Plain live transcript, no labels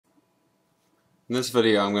In this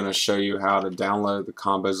video I'm going to show you how to download the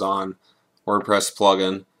ComboZon WordPress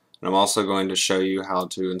plugin, and I'm also going to show you how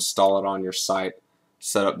to install it on your site,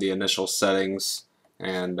 set up the initial settings,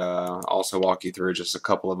 and also walk you through just a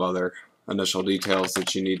couple of other initial details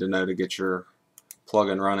that you need to know to get your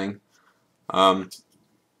plugin running. On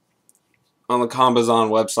the ComboZon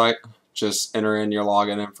website, just enter in your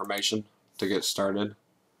login information to get started.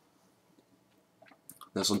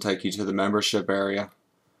 This will take you to the membership area.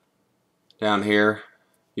 Down here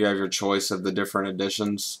you have your choice of the different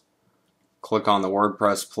editions. Click on the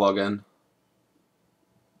WordPress plugin.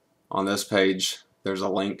 On this page there's a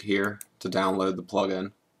link here to download the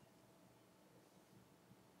plugin.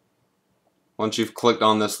 Once you've clicked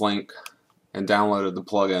on this link and downloaded the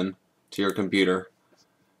plugin to your computer,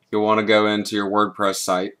 you'll want to go into your WordPress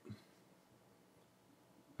site.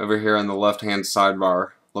 Over here in the left hand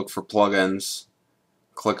sidebar, look for plugins,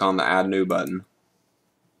 click on the Add New button.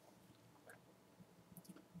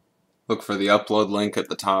 Look for the upload link at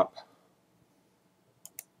the top.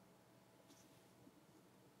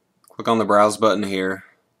 Click on the Browse button here.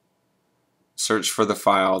 Search for the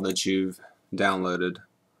file that you've downloaded.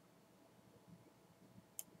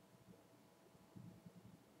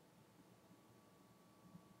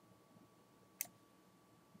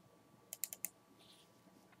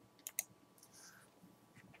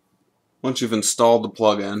 Once you've installed the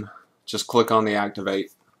plugin, just click on the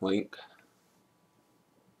Activate link.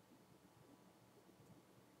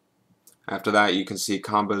 After that, you can see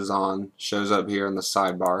ComboZon shows up here in the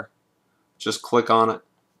sidebar. Just click on it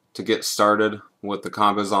to get started with the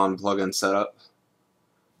ComboZon plugin setup.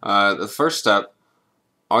 The first step,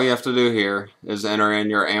 all you have to do here is enter in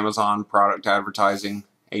your Amazon product advertising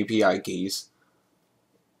API keys.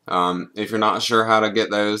 If you're not sure how to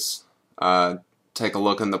get those, take a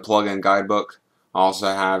look in the plugin guidebook. I also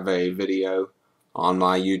have a video on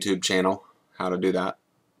my YouTube channel how to do that.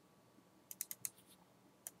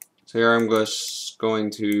 So here I'm just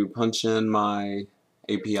going to punch in my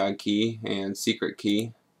API key and secret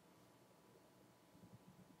key.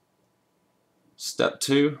 Step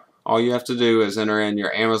 2, all you have to do is enter in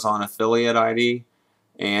your Amazon affiliate ID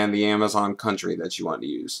and the Amazon country that you want to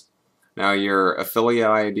use. Now your affiliate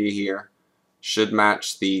ID here should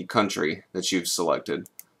match the country that you've selected.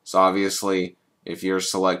 So obviously if you're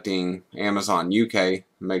selecting Amazon UK,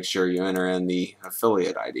 make sure you enter in the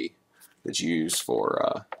affiliate ID that you use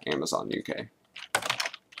for Amazon UK.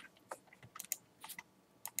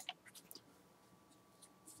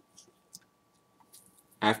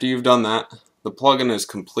 After you've done that, the plugin is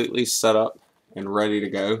completely set up and ready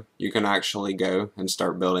to go. You can actually go and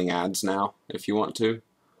start building ads now if you want to.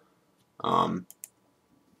 I'm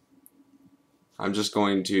just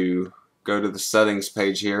going to go to the settings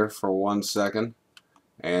page here for 1 second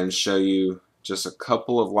and show you just a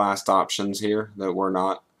couple of last options here that were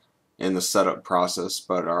not in the setup process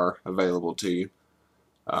but are available to you.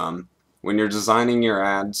 When you're designing your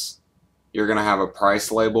ads, you're going to have a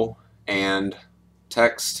price label and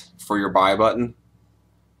text for your buy button.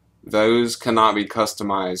 Those cannot be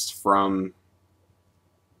customized from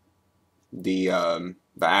the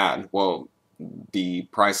ad. Well, the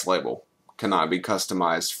price label cannot be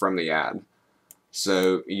customized from the ad.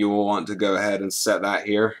 So you will want to go ahead and set that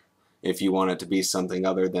here if you want it to be something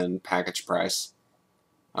other than package price.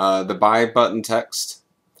 The buy button text,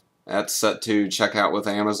 that's set to checkout with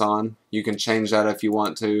Amazon. You can change that if you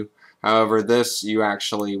want to. However, this you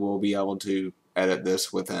actually will be able to edit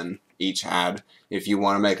this within each ad if you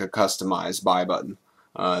want to make a customized buy button.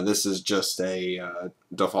 This is just a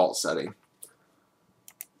default setting.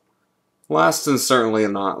 Last and certainly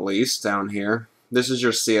not least, down here, this is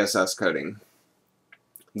your CSS coding.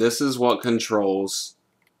 This is what controls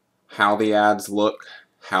how the ads look,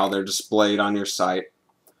 how they're displayed on your site,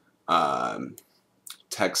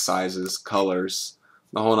 text sizes, colors,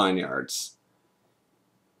 the whole 9 yards.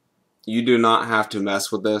 You do not have to mess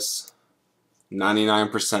with this.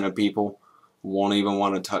 99% of people won't even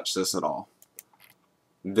want to touch this at all.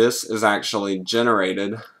 This is actually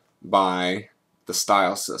generated by the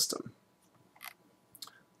style system.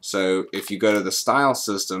 So if you go to the style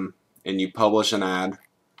system and you publish an ad,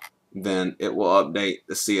 then it will update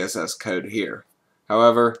the CSS code here.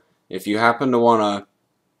 However, if you happen to want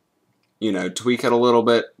to tweak it a little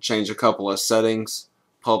bit, change a couple of settings,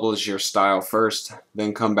 publish your style first,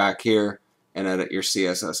 then come back here and edit your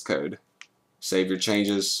CSS code. Save your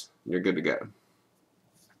changes, you're good to go.